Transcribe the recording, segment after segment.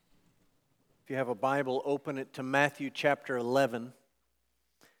you have a Bible, open it to Matthew chapter 11.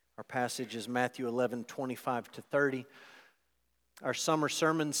 Our passage is Matthew 11, 25 to 30. Our summer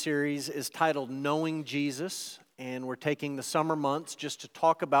sermon series is titled Knowing Jesus, and we're taking the summer months just to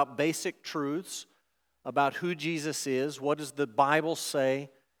talk about basic truths about who Jesus is, what does the Bible say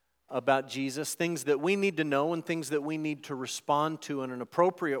about Jesus, things that we need to know and things that we need to respond to in an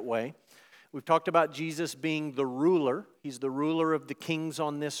appropriate way. We've talked about Jesus being the ruler. He's the ruler of the kings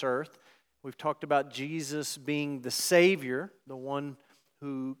on this earth. We've talked about Jesus being the Savior, the one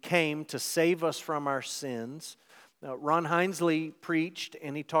who came to save us from our sins. Ron Hinesley preached,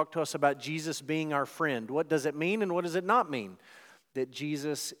 and he talked to us about Jesus being our friend. What does it mean and what does it not mean? That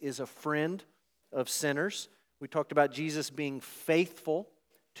Jesus is a friend of sinners. We talked about Jesus being faithful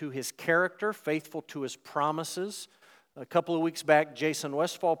to His character, faithful to His promises. A couple of weeks back, Jason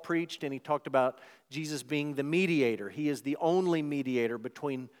Westfall preached, and he talked about Jesus being the mediator. He is the only mediator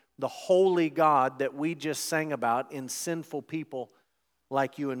between the holy God that we just sang about in sinful people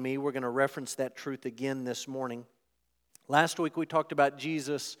like you and me. We're going to reference that truth again this morning. Last week we talked about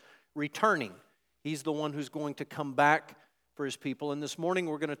Jesus returning. He's the one who's going to come back for His people. And this morning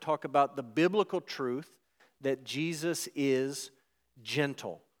we're going to talk about the biblical truth that Jesus is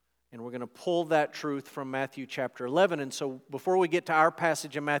gentle. And we're going to pull that truth from Matthew chapter 11. And so before we get to our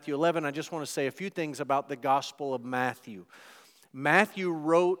passage in Matthew 11, I just want to say a few things about the Gospel of Matthew. Matthew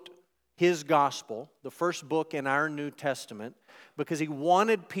wrote his Gospel, the first book in our New Testament, because he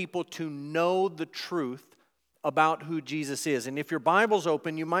wanted people to know the truth about who Jesus is. And if your Bible's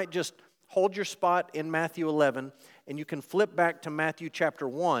open, you might just hold your spot in Matthew 11, and you can flip back to Matthew chapter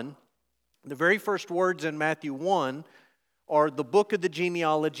 1. The very first words in Matthew 1 are the book of the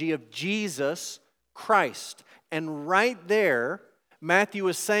genealogy of Jesus Christ. And right there, Matthew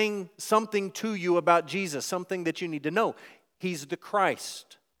is saying something to you about Jesus, something that you need to know. He's the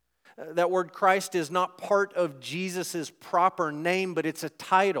Christ. That word Christ is not part of Jesus' proper name, but it's a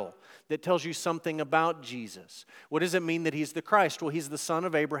title that tells you something about Jesus. What does it mean that He's the Christ? Well, He's the son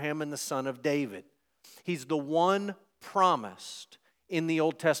of Abraham and the son of David. He's the one promised in the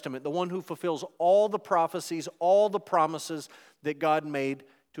Old Testament, the one who fulfills all the prophecies, all the promises that God made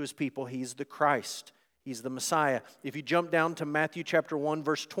to His people. He's the Christ. He's the Messiah. If you jump down to Matthew chapter 1,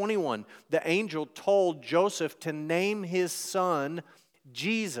 verse 21, the angel told Joseph to name his son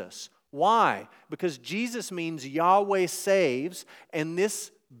Jesus. Why? Because Jesus means Yahweh saves, and this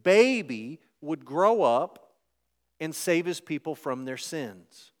baby would grow up and save His people from their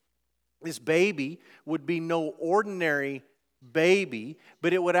sins. This baby would be no ordinary baby,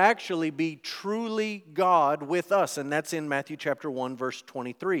 but it would actually be truly God with us. And that's in Matthew chapter 1, verse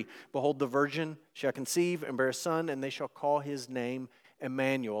 23. Behold, the virgin shall conceive and bear a son, and they shall call His name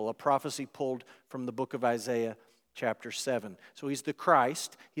Emmanuel, a prophecy pulled from the book of Isaiah chapter 7. So He's the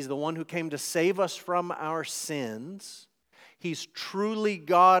Christ. He's the one who came to save us from our sins. He's truly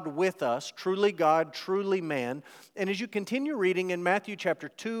God with us, truly God, truly man. And as you continue reading in Matthew chapter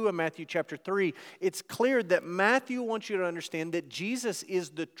 2 and Matthew chapter 3, it's clear that Matthew wants you to understand that Jesus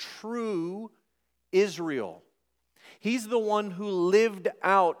is the true Israel. He's the one who lived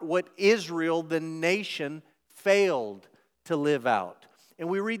out what Israel, the nation, failed to live out. And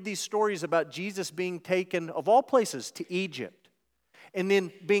we read these stories about Jesus being taken, of all places, to Egypt, and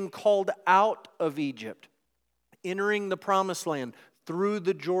then being called out of Egypt, entering the promised land through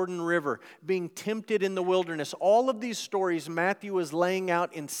the Jordan River, being tempted in the wilderness. All of these stories Matthew is laying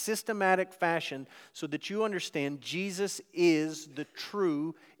out in systematic fashion so that you understand Jesus is the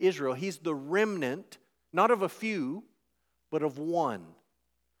true Israel. He's the remnant, not of a few, but of one.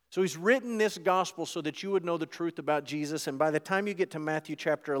 So he's written this gospel so that you would know the truth about Jesus. And by the time you get to Matthew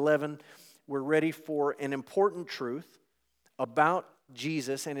chapter 11, we're ready for an important truth about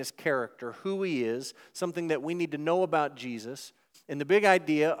Jesus and His character, who He is, something that we need to know about Jesus. And the big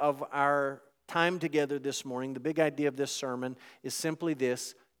idea of our time together this morning, the big idea of this sermon is simply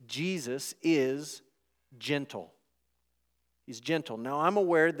this: Jesus is gentle. He's gentle. Now, I'm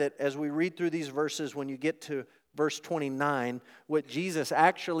aware that as we read through these verses, when you get to verse 29, what Jesus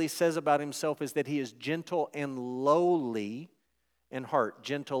actually says about Himself is that He is gentle and lowly in heart,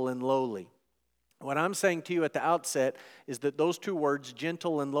 gentle and lowly. What I'm saying to you at the outset is that those two words,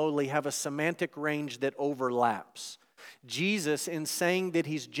 gentle and lowly, have a semantic range that overlaps. Jesus, in saying that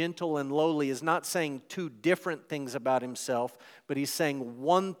He's gentle and lowly, is not saying two different things about Himself, but He's saying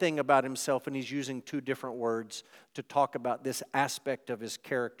one thing about Himself, and He's using two different words to talk about this aspect of His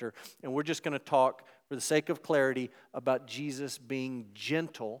character. And we're just going to talk, for the sake of clarity, about Jesus being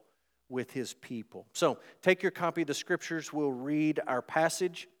gentle with His people. So, take your copy of the Scriptures. We'll read our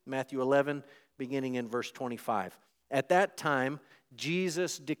passage, Matthew 11, beginning in verse 25. At that time,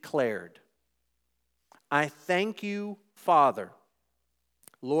 Jesus declared, I thank you, Father,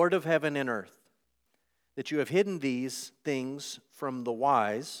 Lord of heaven and earth, that you have hidden these things from the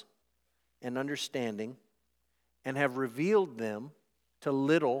wise and understanding and have revealed them to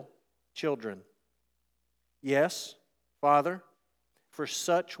little children. Yes, Father, for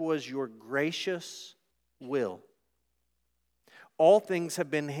such was your gracious will. All things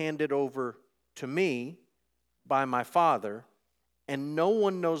have been handed over to me by my Father, and no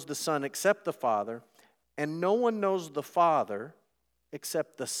one knows the Son except the Father, and no one knows the Father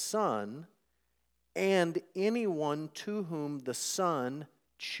except the Son, and anyone to whom the Son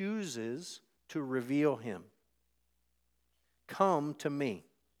chooses to reveal him. Come to me,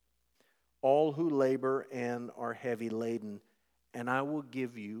 all who labor and are heavy laden, and I will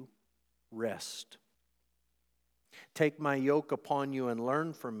give you rest. Take my yoke upon you and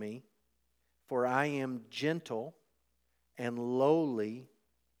learn from me, for I am gentle and lowly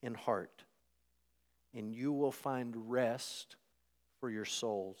in heart, and you will find rest for your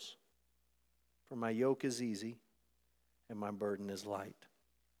souls. For my yoke is easy and my burden is light.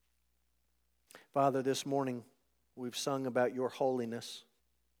 Father, this morning we've sung about your holiness,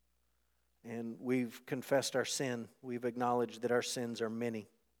 and we've confessed our sin. We've acknowledged that our sins are many.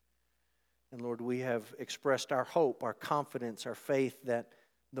 And Lord, we have expressed our hope, our confidence, our faith that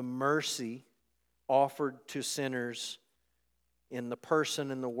the mercy offered to sinners in the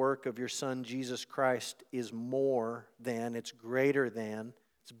person and the work of your Son, Jesus Christ, is more than, it's greater than,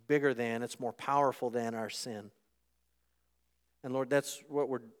 it's bigger than, it's more powerful than our sin. And Lord, that's what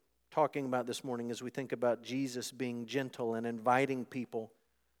we're talking about this morning as we think about Jesus being gentle and inviting people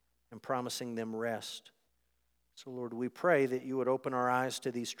and promising them rest. So Lord, we pray that you would open our eyes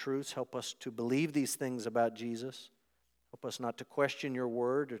to these truths, help us to believe these things about Jesus, help us not to question your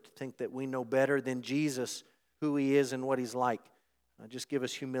word or to think that we know better than Jesus who he is and what he's like. Just give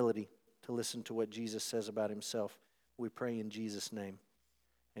us humility to listen to what Jesus says about himself. We pray in Jesus' name.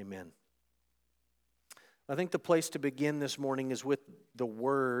 Amen. I think the place to begin this morning is with the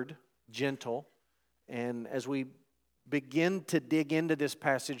word gentle. And as we begin to dig into this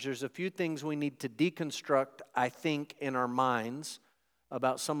passage, there's a few things we need to deconstruct, I think, in our minds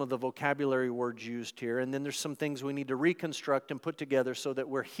about some of the vocabulary words used here. And then there's some things we need to reconstruct and put together so that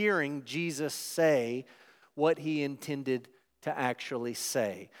we're hearing Jesus say what he intended to actually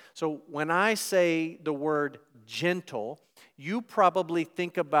say. So when I say the word gentle, you probably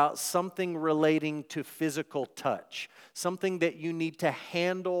think about something relating to physical touch, something that you need to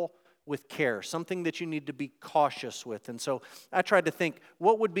handle with care, something that you need to be cautious with. And so I tried to think,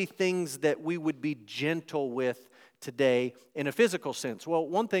 what would be things that we would be gentle with today in a physical sense? Well,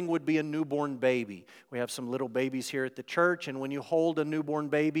 one thing would be a newborn baby. We have some little babies here at the church, and when you hold a newborn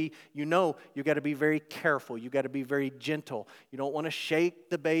baby, you know you got to be very careful. You got to be very gentle. You don't want to shake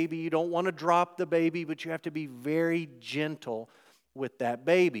the baby. You don't want to drop the baby, but you have to be very gentle with that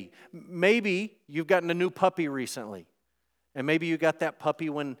baby. Maybe you've gotten a new puppy recently. And maybe you got that puppy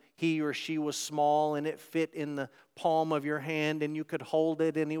when he or she was small and it fit in the palm of your hand and you could hold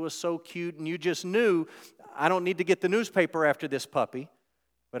it and he was so cute and you just knew, I don't need to get the newspaper after this puppy,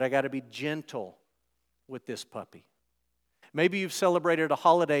 but I got to be gentle with this puppy. Maybe you've celebrated a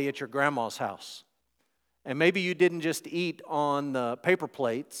holiday at your grandma's house. And maybe you didn't just eat on the paper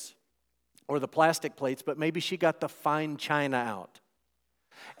plates or the plastic plates, but maybe she got the fine china out.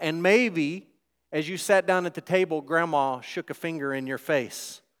 And maybe as you sat down at the table, Grandma shook a finger in your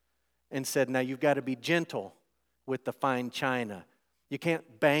face and said, now you've got to be gentle with the fine china. You can't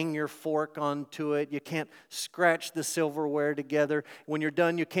bang your fork onto it. You can't scratch the silverware together. When you're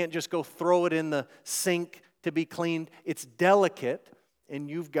done, you can't just go throw it in the sink to be cleaned. It's delicate, and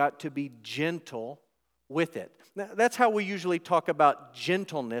you've got to be gentle with it. Now, that's how we usually talk about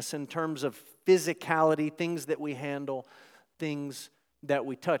gentleness in terms of physicality, things that we handle, things that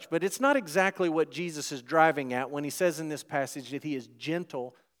we touch. But it's not exactly what Jesus is driving at when he says in this passage that he is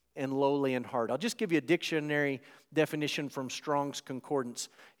gentle and lowly in heart. I'll just give you a dictionary definition from Strong's Concordance.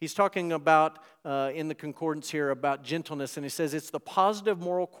 He's talking about, in the concordance here, about gentleness, and he says it's the positive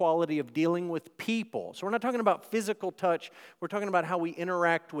moral quality of dealing with people. So we're not talking about physical touch, we're talking about how we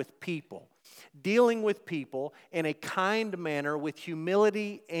interact with people. Dealing with people in a kind manner with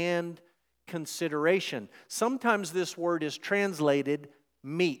humility and consideration. Sometimes this word is translated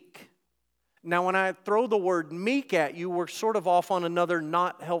meek. Now, when I throw the word meek at you, we're sort of off on another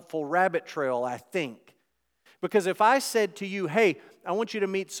not helpful rabbit trail, I think. Because if I said to you, hey, I want you to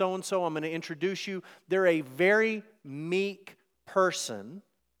meet so-and-so, I'm going to introduce you, they're a very meek person,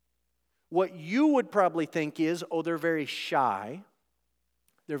 what you would probably think is, oh, they're very shy,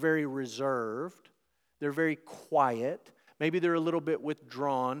 they're very reserved, they're very quiet. Maybe they're a little bit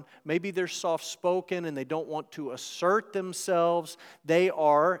withdrawn. Maybe they're soft-spoken and they don't want to assert themselves. They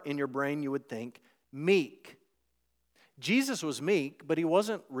are, in your brain you would think, meek. Jesus was meek, but he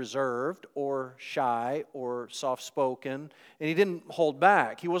wasn't reserved or shy or soft-spoken, and he didn't hold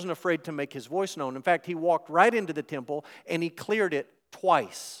back. He wasn't afraid to make his voice known. In fact, he walked right into the temple and he cleared it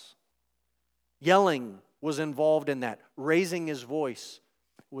twice. Yelling was involved in that. Raising his voice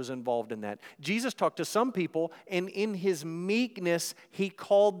was involved in that. Jesus talked to some people, and in his meekness, he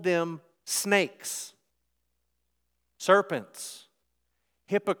called them snakes, serpents,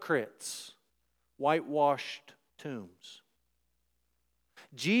 hypocrites, whitewashed tombs.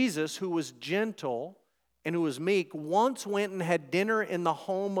 Jesus, who was gentle and who was meek, once went and had dinner in the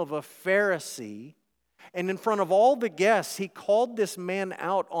home of a Pharisee, and in front of all the guests, he called this man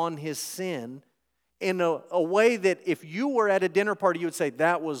out on his sin in a way that if you were at a dinner party, you would say,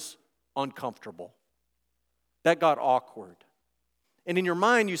 that was uncomfortable. That got awkward. And in your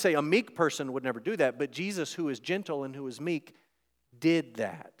mind, you say, a meek person would never do that, but Jesus, who is gentle and who is meek, did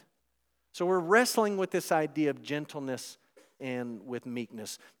that. So we're wrestling with this idea of gentleness and with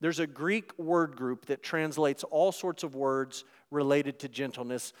meekness. There's a Greek word group that translates all sorts of words related to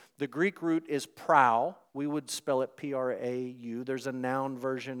gentleness. The Greek root is prou. We would spell it P-R-A-U. There's a noun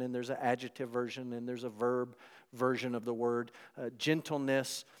version and there's an adjective version and there's a verb version of the word.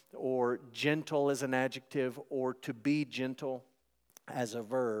 Gentleness or gentle as an adjective or to be gentle as a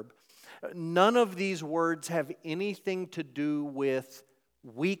verb. None of these words have anything to do with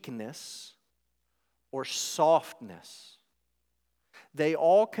weakness or softness. They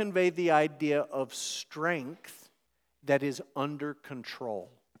all convey the idea of strength that is under control.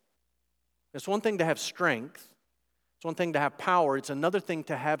 It's one thing to have strength. It's one thing to have power. It's another thing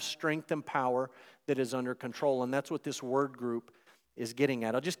to have strength and power that is under control. And that's what this word group is getting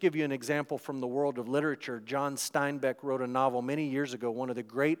at. I'll just give you an example from the world of literature. John Steinbeck wrote a novel many years ago, one of the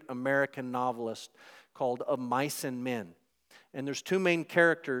great American novelists, called Of Mice and Men. And there's two main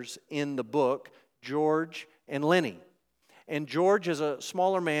characters in the book, George and Lenny. And George is a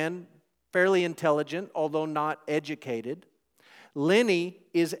smaller man, fairly intelligent, although not educated. Lenny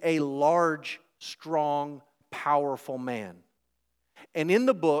is a large, strong, powerful man. And in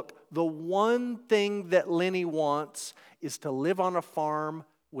the book, the one thing that Lenny wants is to live on a farm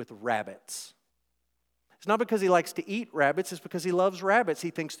with rabbits. It's not because he likes to eat rabbits, it's because he loves rabbits.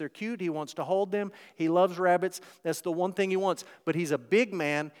 He thinks they're cute, he wants to hold them, he loves rabbits. That's the one thing he wants. But he's a big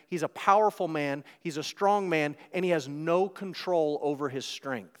man, he's a powerful man, he's a strong man, and he has no control over his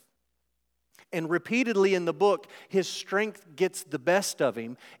strength. And repeatedly in the book, his strength gets the best of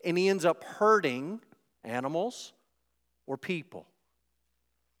him, and he ends up hurting animals or people.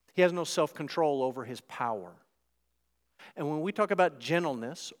 He has no self-control over his power. And when we talk about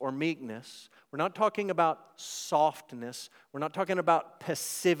gentleness or meekness, we're not talking about softness. We're not talking about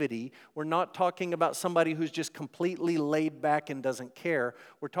passivity. We're not talking about somebody who's just completely laid back and doesn't care.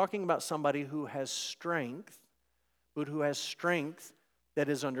 We're talking about somebody who has strength, but who has strength that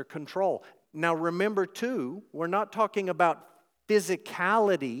is under control. Now remember too, we're not talking about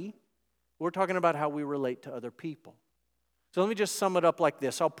physicality. We're talking about how we relate to other people. So let me just sum it up like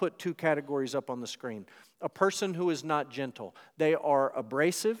this. I'll put two categories up on the screen. A person who is not gentle. They are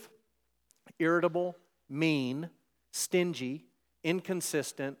abrasive, irritable, mean, stingy,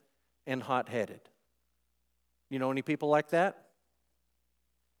 inconsistent, and hot-headed. You know any people like that?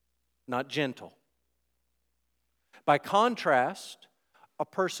 Not gentle. By contrast, a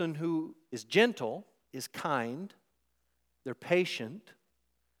person who is gentle is kind, they're patient,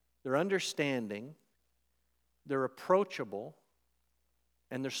 they're understanding, they're approachable,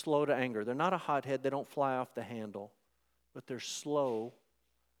 and they're slow to anger. They're not a hothead, they don't fly off the handle, but they're slow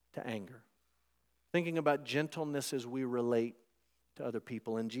to anger. Thinking about gentleness as we relate to other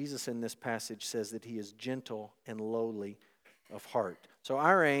people. And Jesus in this passage says that he is gentle and lowly of heart. So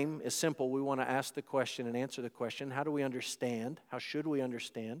our aim is simple. We want to ask the question and answer the question, how do we understand, how should we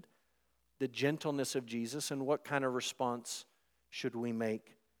understand the gentleness of Jesus, and what kind of response should we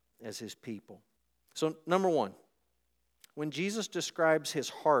make as his people? So number one, when Jesus describes his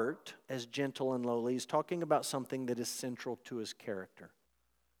heart as gentle and lowly, he's talking about something that is central to his character.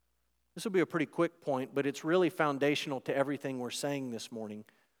 This will be a pretty quick point, but it's really foundational to everything we're saying this morning.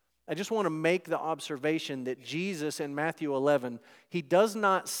 I just want to make the observation that Jesus in Matthew 11, he did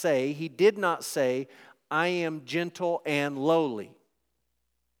not say, I am gentle and lowly.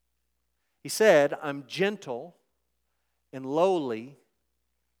 He said, I'm gentle and lowly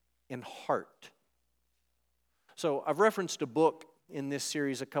in heart. So I've referenced a book in this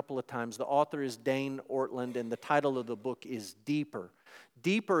series a couple of times. The author is Dane Ortland, and the title of the book is Deeper.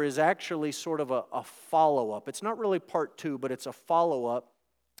 Deeper is actually sort of a follow-up. It's not really part 2, but it's a follow-up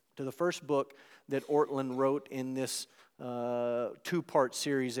to the first book that Ortland wrote in this two-part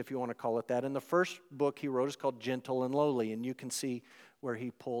series, if you want to call it that. And the first book he wrote is called Gentle and Lowly, and you can see where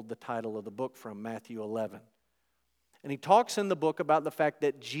he pulled the title of the book from, Matthew 11. And he talks in the book about the fact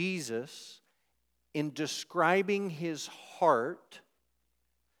that Jesus, in describing his heart,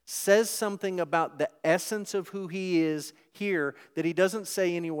 says something about the essence of who he is here that he doesn't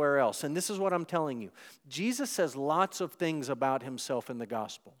say anywhere else. And this is what I'm telling you. Jesus says lots of things about himself in the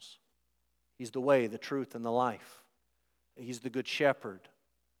Gospels. He's the way, the truth, and the life. He's the good shepherd.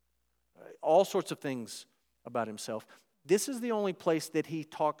 All sorts of things about himself. This is the only place that he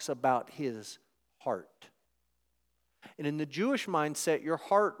talks about his heart. And in the Jewish mindset, your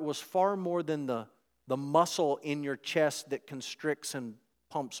heart was far more than the muscle in your chest that constricts and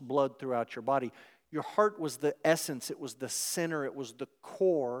pumps blood throughout your body. Your heart was the essence, it was the center, it was the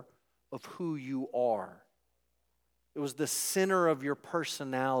core of who you are. It was the center of your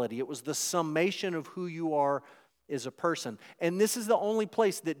personality. It was the summation of who you are as a person. And this is the only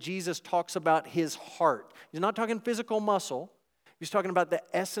place that Jesus talks about his heart. He's not talking physical muscle. He's talking about the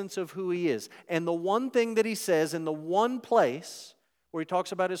essence of who he is. And the one thing that he says in the one place where he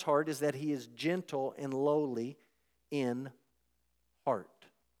talks about his heart is that he is gentle and lowly in heart.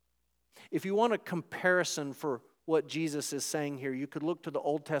 If you want a comparison for what Jesus is saying here, you could look to the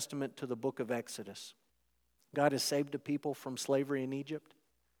Old Testament, to the book of Exodus. God has saved a people from slavery in Egypt.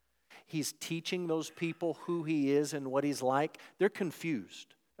 He's teaching those people who he is and what he's like. They're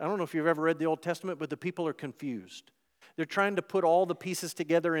confused. I don't know if you've ever read the Old Testament, but the people are confused. They're trying to put all the pieces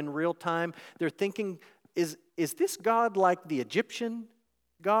together in real time. They're thinking, is this God like the Egyptian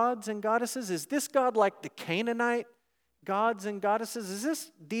gods and goddesses? Is this God like the Canaanite gods and goddesses? Is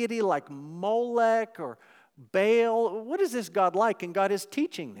this deity like Molech or Baal? What is this God like? And God is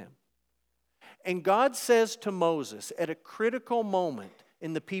teaching them. And God says to Moses at a critical moment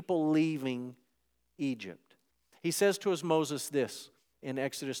in the people leaving Egypt, he says to us, Moses, this in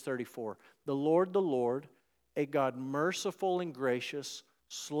Exodus 34, the Lord, a God merciful and gracious,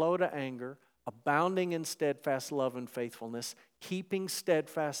 slow to anger, abounding in steadfast love and faithfulness, keeping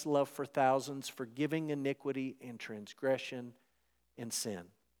steadfast love for thousands, forgiving iniquity and transgression and sin.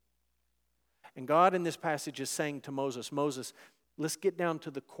 And God in this passage is saying to Moses, let's get down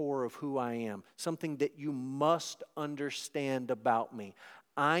to the core of who I am, something that you must understand about me.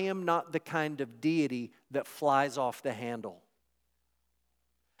 I am not the kind of deity that flies off the handle.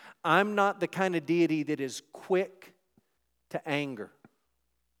 I'm not the kind of deity that is quick to anger.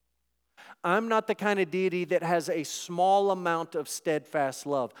 I'm not the kind of deity that has a small amount of steadfast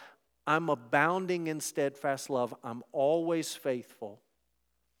love. I'm abounding in steadfast love. I'm always faithful.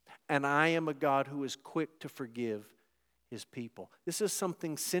 And I am a God who is quick to forgive his people. This is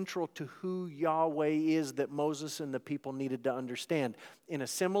something central to who Yahweh is that Moses and the people needed to understand. In a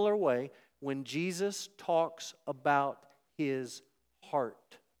similar way, when Jesus talks about his heart,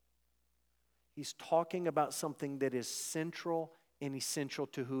 he's talking about something that is central and essential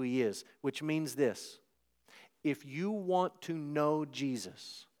to who he is, which means this: if you want to know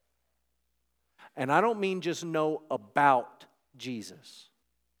Jesus, and I don't mean just know about Jesus.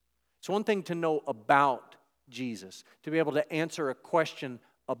 It's one thing to know about Jesus, to be able to answer a question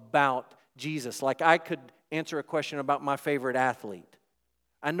about Jesus. Like I could answer a question about my favorite athlete.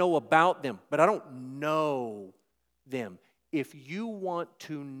 I know about them, but I don't know them. If you want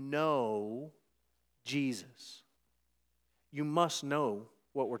to know Jesus, you must know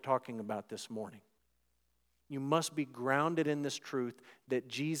what we're talking about this morning. You must be grounded in this truth that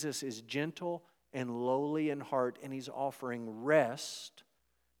Jesus is gentle and lowly in heart, and he's offering rest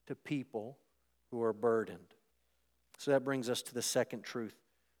to people who are burdened. So that brings us to the second truth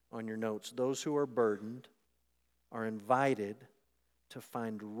on your notes. Those who are burdened are invited to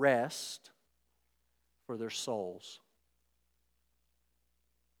find rest for their souls.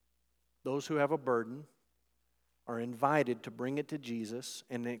 Those who have a burden are invited to bring it to Jesus,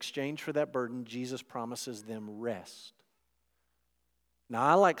 and in exchange for that burden, Jesus promises them rest. Now,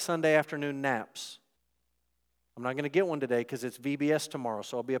 I like Sunday afternoon naps. I'm not going to get one today because it's VBS tomorrow,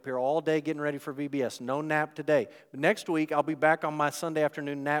 so I'll be up here all day getting ready for VBS. No nap today. But next week, I'll be back on my Sunday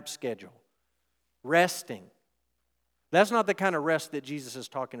afternoon nap schedule, resting. That's not the kind of rest that Jesus is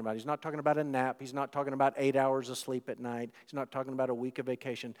talking about. He's not talking about a nap. He's not talking about 8 hours of sleep at night. He's not talking about a week of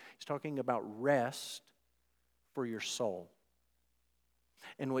vacation. He's talking about rest for your soul.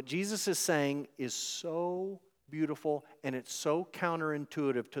 And what Jesus is saying is so beautiful, and it's so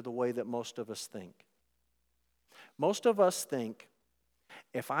counterintuitive to the way that most of us think. Most of us think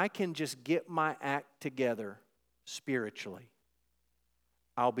if I can just get my act together spiritually,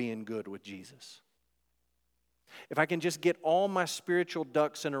 I'll be in good with Jesus. If I can just get all my spiritual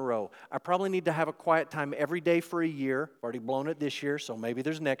ducks in a row, I probably need to have a quiet time every day for a year. I've already blown it this year, so maybe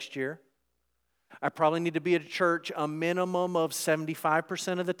there's next year. I probably need to be at church a minimum of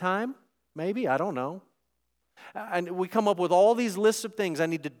 75% of the time. Maybe, I don't know. And we come up with all these lists of things. I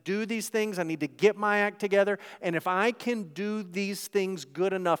need to do these things. I need to get my act together. And if I can do these things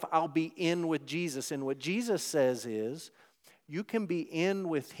good enough, I'll be in with Jesus. And what Jesus says is, you can be in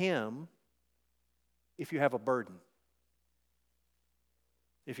with Him if you have a burden.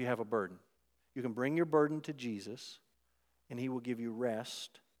 If you have a burden. You can bring your burden to Jesus, and He will give you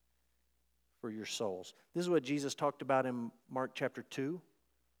rest for your souls. This is what Jesus talked about in Mark chapter 2,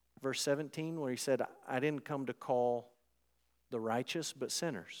 verse 17, where He said, I didn't come to call the righteous, but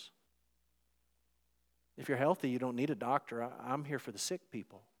sinners. If you're healthy, you don't need a doctor. I'm here for the sick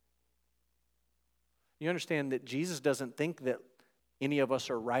people. You understand that Jesus doesn't think that any of us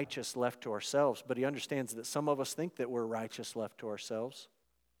are righteous left to ourselves, but He understands that some of us think that we're righteous left to ourselves.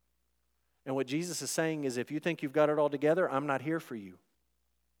 And what Jesus is saying is, if you think you've got it all together, I'm not here for you.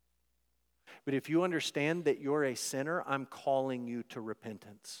 But if you understand that you're a sinner, I'm calling you to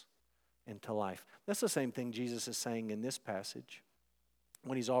repentance and to life. That's the same thing Jesus is saying in this passage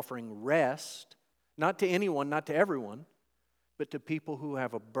when He's offering rest, not to anyone, not to everyone, but to people who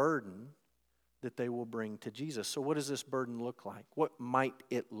have a burden that they will bring to Jesus. So what does this burden look like? What might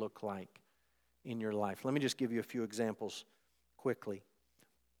it look like in your life? Let me just give you a few examples quickly.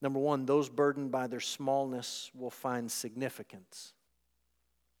 Number one, those burdened by their smallness will find significance.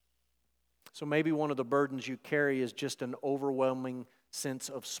 So maybe one of the burdens you carry is just an overwhelming sense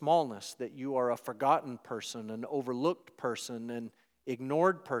of smallness, that you are a forgotten person, an overlooked person, an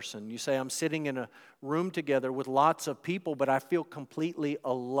ignored person. You say, I'm sitting in a room together with lots of people, but I feel completely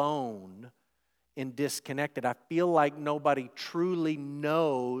alone and disconnected. I feel like nobody truly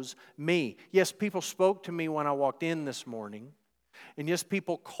knows me. Yes, people spoke to me when I walked in this morning, and yes,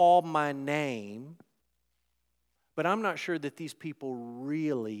 people called my name, but I'm not sure that these people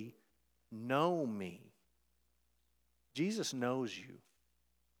really know me. Jesus knows you.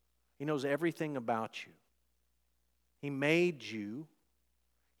 He knows everything about you. He made you.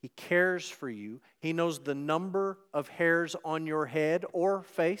 He cares for you. He knows the number of hairs on your head or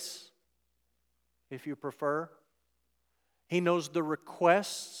face, if you prefer. He knows the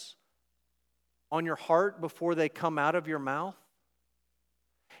requests on your heart before they come out of your mouth.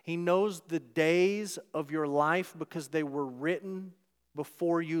 He knows the days of your life because they were written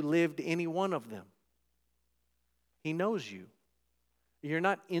before you lived any one of them. He knows you. You're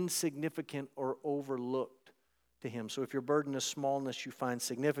not insignificant or overlooked to Him. So if your burden is smallness, you find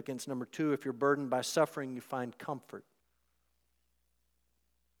significance. Number two, if you're burdened by suffering, you find comfort.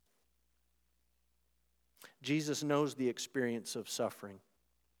 Jesus knows the experience of suffering.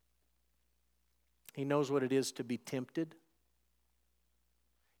 He knows what it is to be tempted.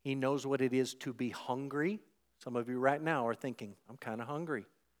 He knows what it is to be hungry. Some of you right now are thinking, I'm kind of hungry.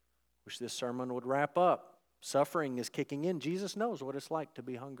 Wish this sermon would wrap up. Suffering is kicking in. Jesus knows what it's like to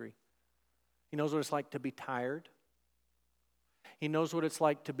be hungry. He knows what it's like to be tired. He knows what it's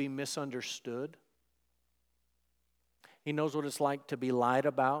like to be misunderstood. He knows what it's like to be lied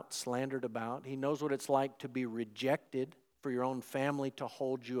about, slandered about. He knows what it's like to be rejected, for your own family to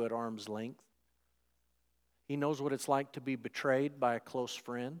hold you at arm's length. He knows what it's like to be betrayed by a close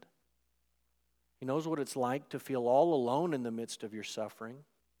friend. He knows what it's like to feel all alone in the midst of your suffering.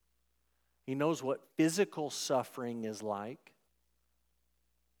 He knows what physical suffering is like.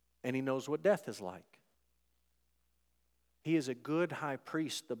 And He knows what death is like. He is a good high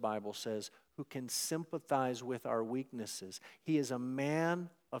priest, the Bible says, who can sympathize with our weaknesses. He is a man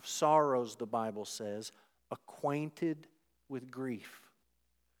of sorrows, the Bible says, acquainted with grief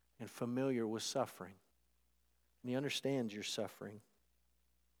and familiar with suffering. And He understands your suffering.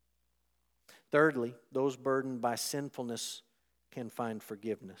 Thirdly, those burdened by sinfulness can find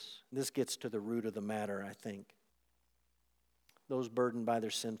forgiveness. This gets to the root of the matter, I think. Those burdened by their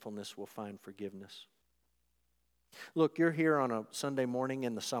sinfulness will find forgiveness. Look, you're here on a Sunday morning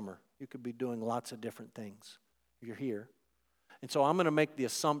in the summer. You could be doing lots of different things. You're here. And so I'm going to make the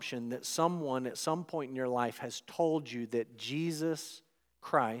assumption that someone at some point in your life has told you that Jesus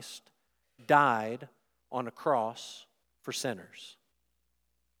Christ died on a cross for sinners.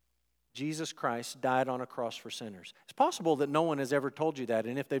 Jesus Christ died on a cross for sinners. It's possible that no one has ever told you that,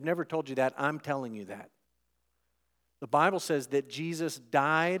 and if they've never told you that, I'm telling you that. The Bible says that Jesus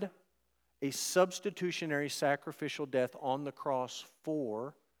died a substitutionary sacrificial death on the cross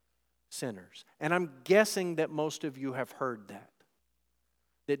for sinners. And I'm guessing that most of you have heard that.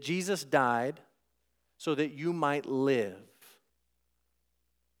 that Jesus died so that you might live,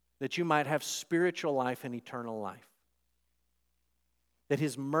 that you might have spiritual life and eternal life. That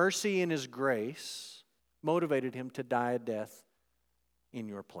His mercy and His grace motivated Him to die a death in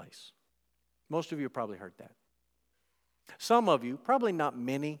your place. Most of you have probably heard that. Some of you, probably not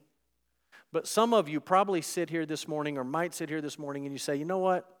many, but some of you probably sit here this morning or might sit here this morning and you say, you know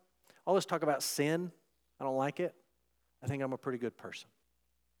what? All this talk about sin, I don't like it. I think I'm a pretty good person.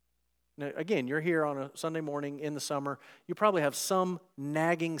 Now, again, you're here on a Sunday morning in the summer. You probably have some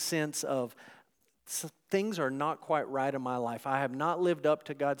nagging sense of things are not quite right in my life. I have not lived up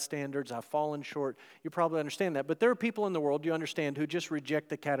to God's standards. I've fallen short. You probably understand that. But there are people in the world, you understand, who just reject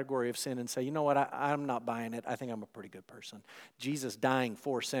the category of sin and say, you know what, I'm not buying it. I think I'm a pretty good person. Jesus dying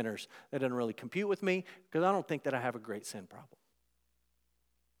for sinners, that doesn't really compute with me because I don't think that I have a great sin problem.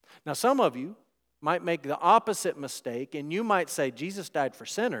 Now, some of you might make the opposite mistake, and you might say, Jesus died for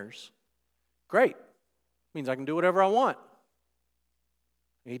sinners. Great. Means I can do whatever I want.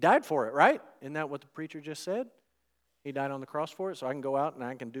 He died for it, right? Isn't that what the preacher just said? He died on the cross for it, so I can go out and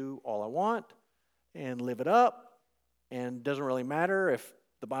I can do all I want and live it up. And it doesn't really matter if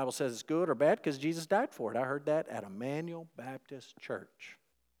the Bible says it's good or bad because Jesus died for it. I heard that at Emmanuel Baptist Church.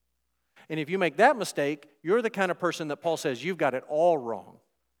 And if you make that mistake, you're the kind of person that Paul says you've got it all wrong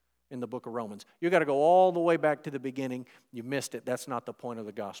in the book of Romans. You've got to go all the way back to the beginning. You missed it. That's not the point of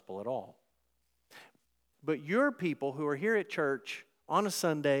the gospel at all. But you're people who are here at church on a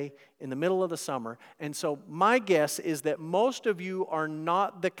Sunday in the middle of the summer. And so my guess is that most of you are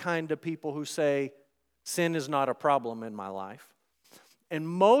not the kind of people who say, sin is not a problem in my life. And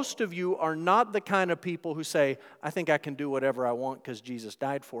most of you are not the kind of people who say, I think I can do whatever I want because Jesus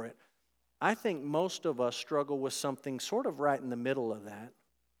died for it. I think most of us struggle with something sort of right in the middle of that.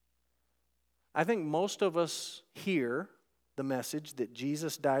 I think most of us hear the message that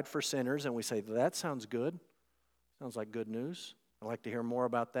Jesus died for sinners and we say, that sounds good. Sounds like good news. I'd like to hear more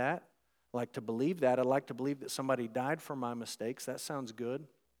about that. I'd like to believe that. I'd like to believe that somebody died for my mistakes. That sounds good.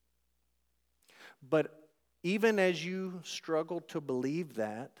 But even as you struggle to believe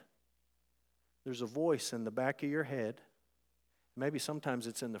that, there's a voice in the back of your head, maybe sometimes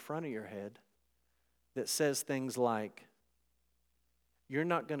it's in the front of your head, that says things like, you're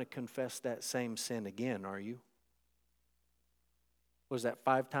not going to confess that same sin again, are you? Was that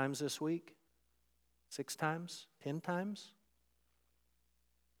 5 times this week? 6 times? 10 times?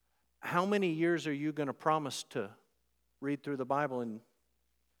 How many years are you going to promise to read through the Bible and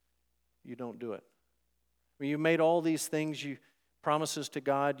you don't do it? I mean, you made all these things, you promises to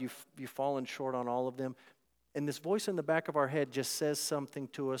God, you've fallen short on all of them. And this voice in the back of our head just says something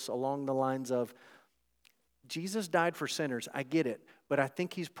to us along the lines of, Jesus died for sinners, I get it, but I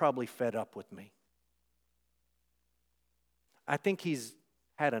think He's probably fed up with me. I think He's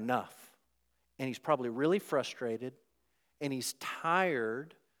had enough. And He's probably really frustrated, and He's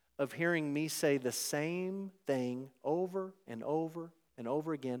tired of hearing me say the same thing over and over and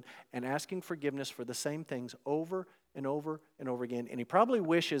over again and asking forgiveness for the same things over and over and over again. And He probably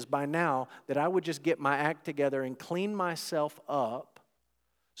wishes by now that I would just get my act together and clean myself up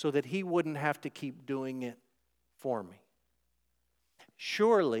so that He wouldn't have to keep doing it for me.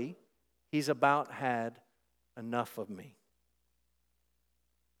 Surely He's about had enough of me.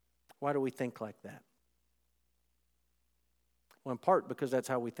 Why do we think like that? Well, in part because that's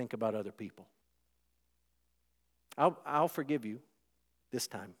how we think about other people. I'll forgive you this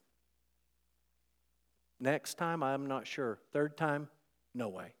time. Next time, I'm not sure. Third time, no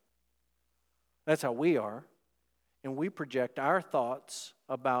way. That's how we are. And we project our thoughts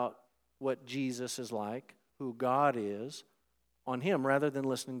about what Jesus is like, who God is, on Him rather than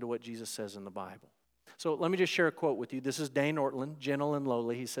listening to what Jesus says in the Bible. So let me just share a quote with you. This is Dane Ortland, Gentle and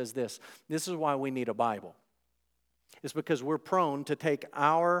Lowly. He says this is why we need a Bible. It's because we're prone to take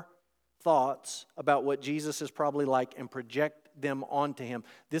our thoughts about what Jesus is probably like and project them onto Him.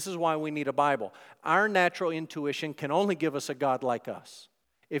 This is why we need a Bible. Our natural intuition can only give us a God like us.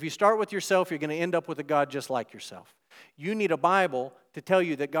 If you start with yourself, you're going to end up with a God just like yourself. You need a Bible to tell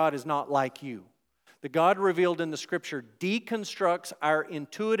you that God is not like you. The God revealed in the Scripture deconstructs our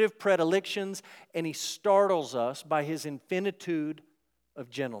intuitive predilections, and He startles us by His infinitude of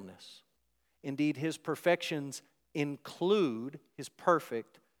gentleness. Indeed, His perfections include His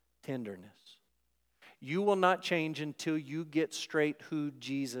perfect tenderness. You will not change until you get straight who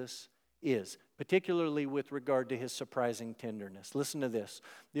Jesus is, particularly with regard to His surprising tenderness. Listen to this.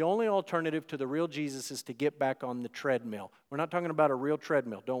 The only alternative to the real Jesus is to get back on the treadmill. We're not talking about a real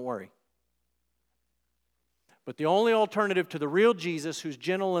treadmill, don't worry. But the only alternative to the real Jesus, who's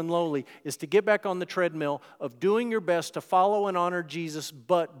gentle and lowly, is to get back on the treadmill of doing your best to follow and honor Jesus,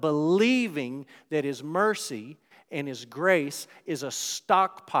 but believing that His mercy and His grace is a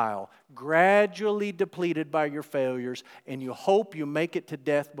stockpile, gradually depleted by your failures, and you hope you make it to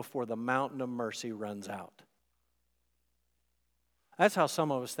death before the mountain of mercy runs out. That's how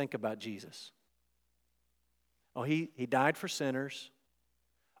some of us think about Jesus. Oh, He died for sinners.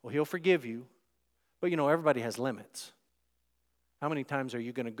 Well, He'll forgive you. But everybody has limits. How many times are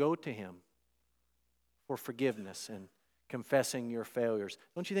you going to go to Him for forgiveness and confessing your failures?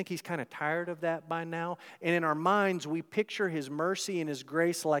 Don't you think He's kind of tired of that by now? And in our minds, we picture His mercy and His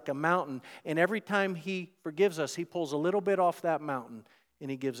grace like a mountain. And every time He forgives us, He pulls a little bit off that mountain and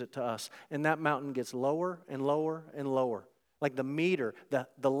He gives it to us. And that mountain gets lower and lower and lower. Like the meter,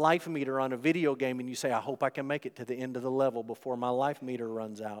 the life meter on a video game, and you say, I hope I can make it to the end of the level before my life meter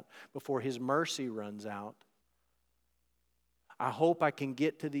runs out, before His mercy runs out. I hope I can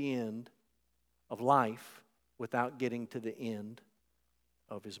get to the end of life without getting to the end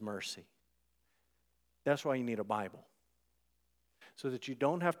of His mercy. That's why you need a Bible. So that you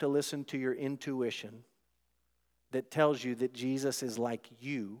don't have to listen to your intuition that tells you that Jesus is like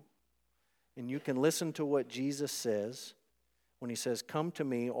you, and you can listen to what Jesus says when He says, come to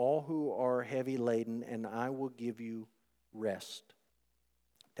me, all who are heavy laden, and I will give you rest.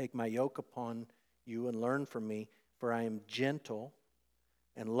 Take my yoke upon you and learn from me, for I am gentle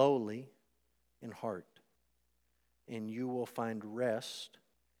and lowly in heart, and you will find rest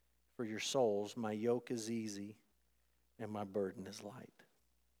for your souls. My yoke is easy, and my burden is light.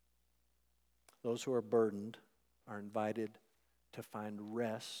 Those who are burdened are invited to find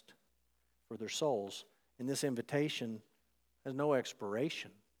rest for their souls. And this invitation has no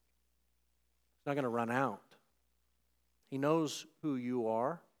expiration. It's not going to run out. He knows who you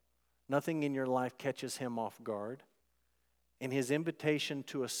are. Nothing in your life catches Him off guard. And His invitation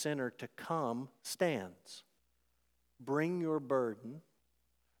to a sinner to come stands. Bring your burden.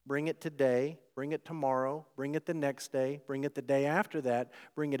 Bring it today. Bring it tomorrow. Bring it the next day. Bring it the day after that.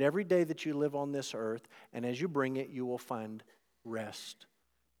 Bring it every day that you live on this earth. And as you bring it, you will find rest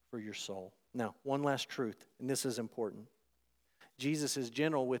for your soul. Now, one last truth, and this is important. Jesus is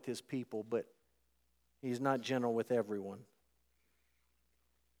gentle with His people, but He's not gentle with everyone.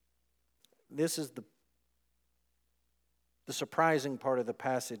 This is the surprising part of the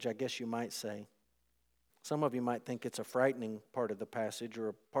passage, I guess you might say. Some of you might think it's a frightening part of the passage, or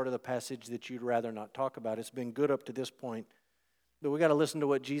a part of the passage that you'd rather not talk about. It's been good up to this point, but we got to listen to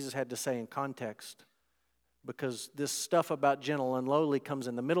what Jesus had to say in context, because this stuff about gentle and lowly comes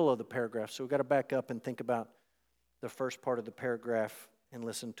in the middle of the paragraph. So we've got to back up and think about the first part of the paragraph and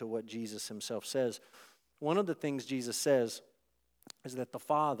listen to what Jesus Himself says. One of the things Jesus says is that the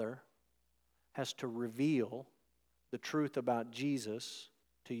Father has to reveal the truth about Jesus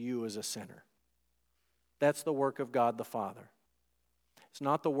to you as a sinner. That's the work of God the Father. It's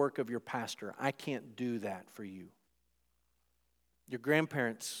not the work of your pastor. I can't do that for you. Your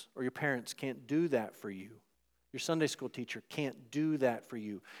grandparents or your parents can't do that for you. Your Sunday school teacher can't do that for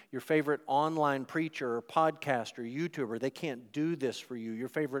you. Your favorite online preacher or podcaster or YouTuber, they can't do this for you. Your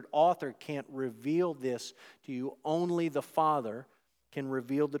favorite author can't reveal this to you. Only the Father can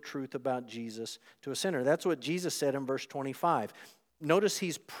reveal the truth about Jesus to a sinner. That's what Jesus said in verse 25. Notice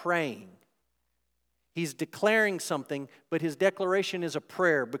He's praying. He's declaring something, but His declaration is a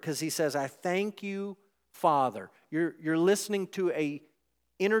prayer, because He says, I thank you, Father. You're listening to a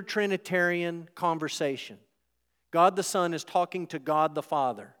intertrinitarian conversation. God the Son is talking to God the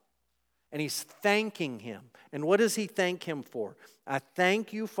Father, and He's thanking Him. And what does He thank Him for? I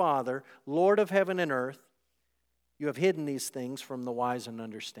thank you, Father, Lord of heaven and earth. You have hidden these things from the wise and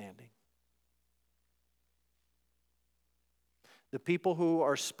understanding. The people who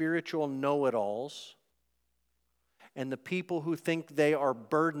are spiritual know-it-alls and the people who think they are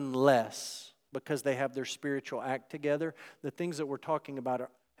burdenless because they have their spiritual act together, the things that we're talking about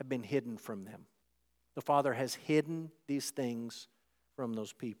have been hidden from them. The Father has hidden these things from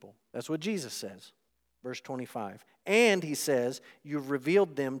those people. That's what Jesus says. Verse 25. And He says, you've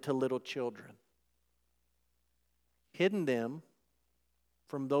revealed them to little children. Hidden them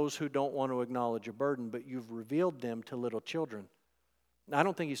from those who don't want to acknowledge a burden, but you've revealed them to little children. Now, I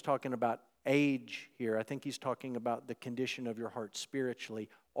don't think He's talking about age here. I think He's talking about the condition of your heart spiritually.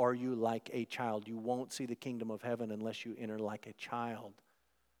 Are you like a child? You won't see the kingdom of heaven unless you enter like a child.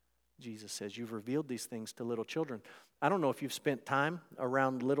 Jesus says, you've revealed these things to little children. I don't know if you've spent time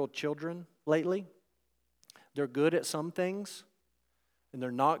around little children lately. They're good at some things, and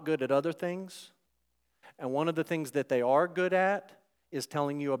they're not good at other things. And one of the things that they are good at is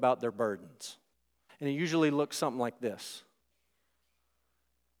telling you about their burdens. And it usually looks something like this.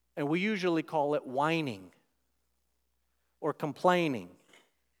 And we usually call it whining or complaining.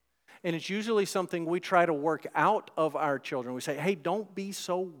 And it's usually something we try to work out of our children. We say, hey, don't be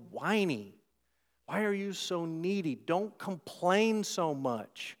so whiny. Why are you so needy? Don't complain so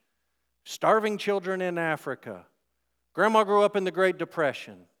much. Starving children in Africa. Grandma grew up in the Great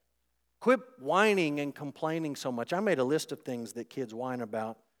Depression. Quit whining and complaining so much. I made a list of things that kids whine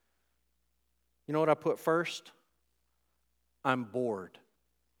about. You know what I put first? I'm bored.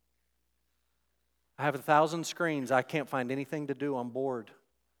 I have 1,000 screens. I can't find anything to do. I'm bored.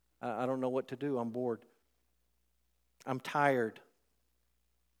 I don't know what to do. I'm bored. I'm tired.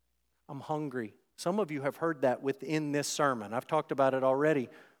 I'm hungry. Some of you have heard that within this sermon. I've talked about it already.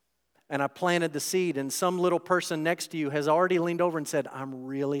 And I planted the seed, and some little person next to you has already leaned over and said, I'm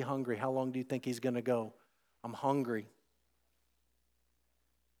really hungry. How long do you think he's going to go? I'm hungry.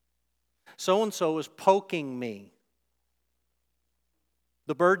 So-and-so is poking me.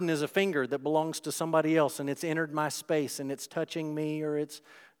 The burden is a finger that belongs to somebody else, and it's entered my space, and it's touching me, or it's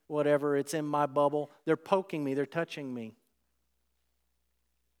whatever, it's in my bubble. They're poking me. They're touching me.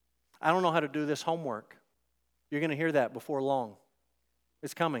 I don't know how to do this homework. You're going to hear that before long.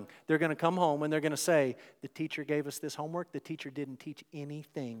 It's coming. They're going to come home and they're going to say, the teacher gave us this homework. The teacher didn't teach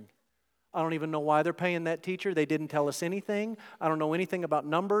anything. I don't even know why they're paying that teacher. They didn't tell us anything. I don't know anything about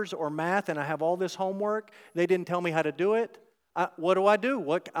numbers or math, and I have all this homework. They didn't tell me how to do it. What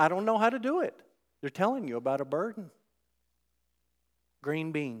do? I don't know how to do it. They're telling you about a burden.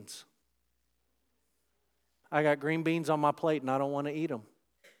 Green beans. I got green beans on my plate and I don't want to eat them.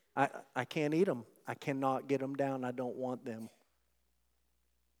 I can't eat them. I cannot get them down. I don't want them.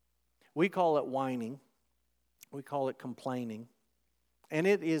 We call it whining. We call it complaining. And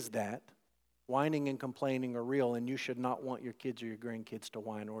it is that. Whining and complaining are real, and you should not want your kids or your grandkids to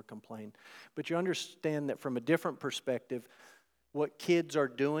whine or complain. But you understand that from a different perspective, what kids are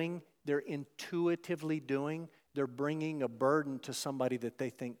doing, they're intuitively doing, they're bringing a burden to somebody that they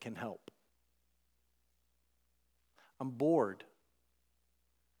think can help. I'm bored.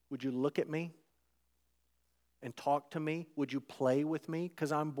 Would you look at me and talk to me? Would you play with me?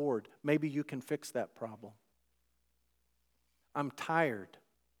 Because I'm bored. Maybe you can fix that problem. I'm tired.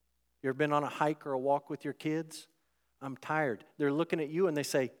 You ever been on a hike or a walk with your kids? I'm tired. They're looking at you and they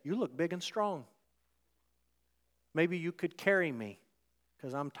say, you look big and strong. Maybe you could carry me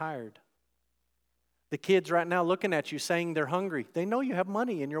because I'm tired. The kids right now looking at you saying they're hungry. They know you have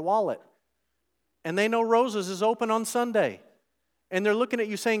money in your wallet. And they know Rose's is open on Sunday. And they're looking at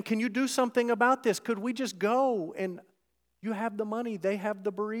you saying, can you do something about this? Could we just go? And you have the money. They have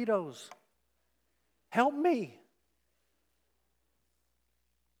the burritos. Help me.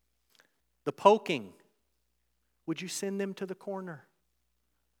 The poking. Would you send them to the corner?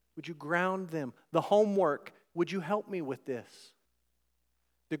 Would you ground them? The homework. Would you help me with this?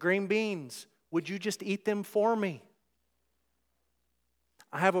 The green beans. Would you just eat them for me?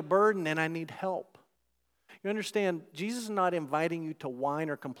 I have a burden and I need help. You understand, Jesus is not inviting you to whine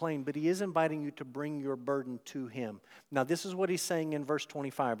or complain, but He is inviting you to bring your burden to Him. Now, this is what He's saying in verse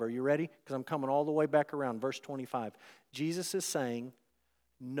 25. Are you ready? Because I'm coming all the way back around. Verse 25. Jesus is saying,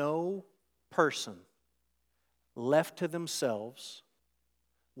 no person left to themselves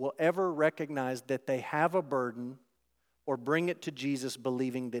will ever recognize that they have a burden or bring it to Jesus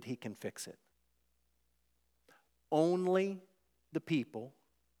believing that He can fix it. Only the people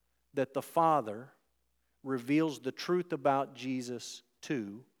that the Father reveals the truth about Jesus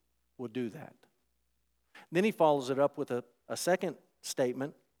to will do that. Then He follows it up with a second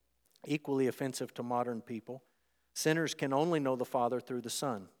statement, equally offensive to modern people. Sinners can only know the Father through the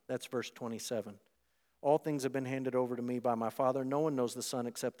Son. That's verse 27. All things have been handed over to me by my Father. No one knows the Son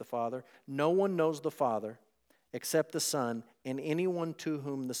except the Father. No one knows the Father except the Son, and anyone to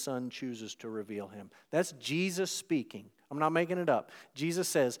whom the Son chooses to reveal Him. That's Jesus speaking. I'm not making it up. Jesus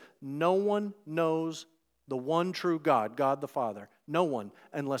says, no one knows the one true God, God the Father. No one,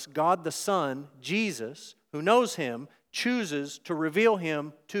 unless God the Son, Jesus, who knows Him, chooses to reveal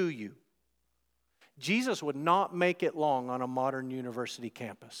Him to you. Jesus would not make it long on a modern university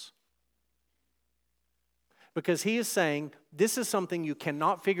campus. Because He is saying, this is something you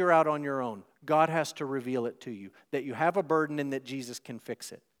cannot figure out on your own. God has to reveal it to you. That you have a burden and that Jesus can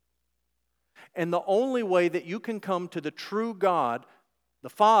fix it. And the only way that you can come to the true God, the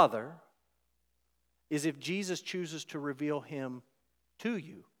Father, is if Jesus chooses to reveal Him to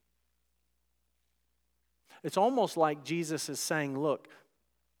you. It's almost like Jesus is saying, look,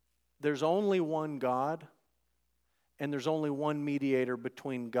 there's only one God, and there's only one mediator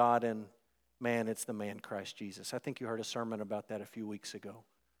between God and man. It's the man Christ Jesus. I think you heard a sermon about that a few weeks ago.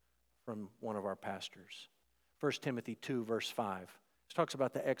 from one of our pastors. 1 Timothy 2, verse 5. It talks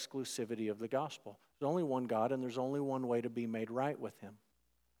about the exclusivity of the gospel. There's only one God, and there's only one way to be made right with him.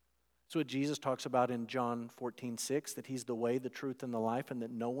 That's what Jesus talks about in John 14:6, that he's the way, the truth, and the life, and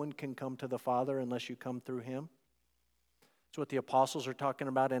that no one can come to the Father unless you come through him. That's what the apostles are talking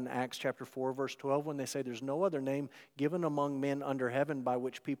about in Acts chapter 4, verse 12, when they say there's no other name given among men under heaven by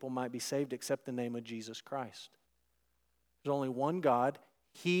which people might be saved except the name of Jesus Christ. There's only one God.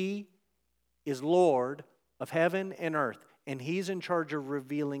 He is Lord of heaven and earth, and he's in charge of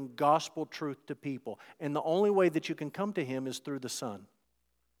revealing gospel truth to people. And the only way that you can come to him is through the Son.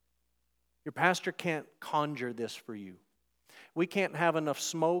 Your pastor can't conjure this for you. We can't have enough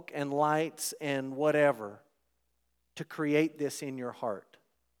smoke and lights and whatever to create this in your heart.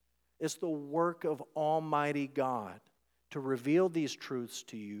 It's the work of Almighty God to reveal these truths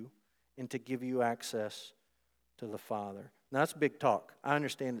to you and to give you access to the Father. Now, that's big talk. I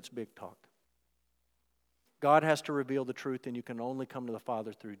understand it's big talk. God has to reveal the truth, and you can only come to the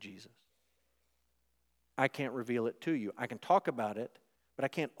Father through Jesus. I can't reveal it to you. I can talk about it, but I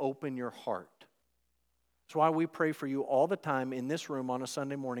can't open your heart. That's why we pray for you all the time in this room on a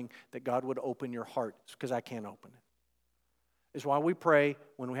Sunday morning that God would open your heart. It's because I can't open it. It's why we pray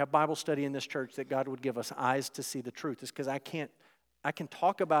when we have Bible study in this church that God would give us eyes to see the truth. It's because I can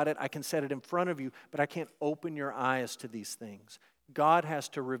talk about it, I can set it in front of you, but I can't open your eyes to these things. God has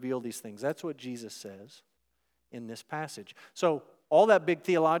to reveal these things. That's what Jesus says in this passage. So all that big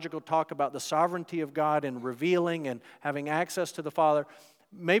theological talk about the sovereignty of God and revealing and having access to the Father,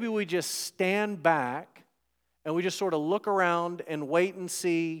 maybe we just stand back and we just sort of look around and wait and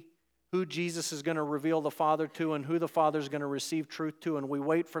see who Jesus is going to reveal the Father to and who the Father is going to receive truth to, and we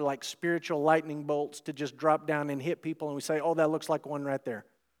wait for like spiritual lightning bolts to just drop down and hit people, and we say, oh, that looks like one right there.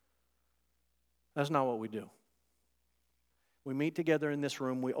 That's not what we do. We meet together in this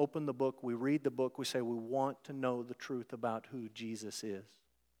room, we open the book, we read the book, we say we want to know the truth about who Jesus is.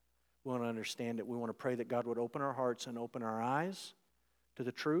 We want to understand it. We want to pray that God would open our hearts and open our eyes to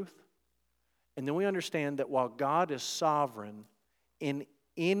the truth. And then we understand that while God is sovereign in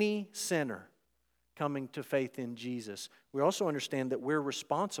any sinner coming to faith in Jesus, we also understand that we're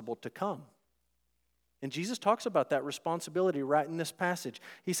responsible to come. And Jesus talks about that responsibility right in this passage.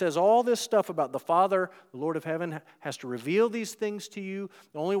 He says all this stuff about the Father, the Lord of heaven, has to reveal these things to you.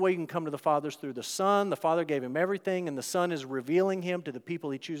 The only way you can come to the Father is through the Son. The Father gave him everything, and the Son is revealing him to the people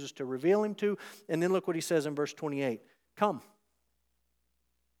he chooses to reveal him to. And then look what he says in verse 28. Come.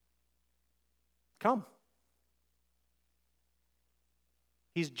 Come.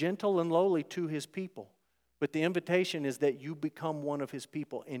 He's gentle and lowly to his people. But the invitation is that you become one of his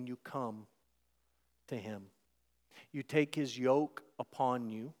people and you come to him. You take his yoke upon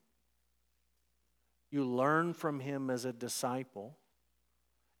you. You learn from him as a disciple.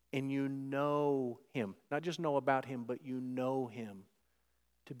 And you know him. Not just know about him, but you know him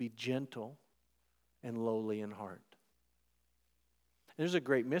to be gentle and lowly in heart. There's a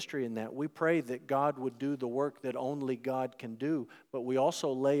great mystery in that. We pray that God would do the work that only God can do, but we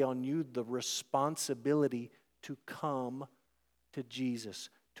also lay on you the responsibility to come to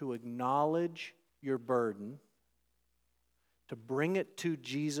Jesus, to acknowledge your burden, to bring it to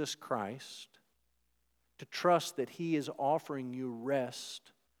Jesus Christ, to trust that he is offering you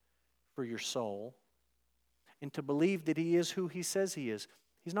rest for your soul, and to believe that he is who he says he is.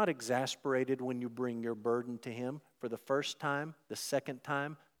 He's not exasperated when you bring your burden to him for the first time, the second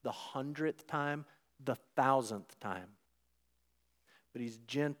time, the 100th time, the 1,000th time. But he's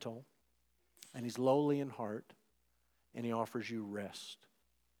gentle and he's lowly in heart, and he offers you rest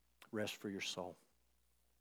for your soul.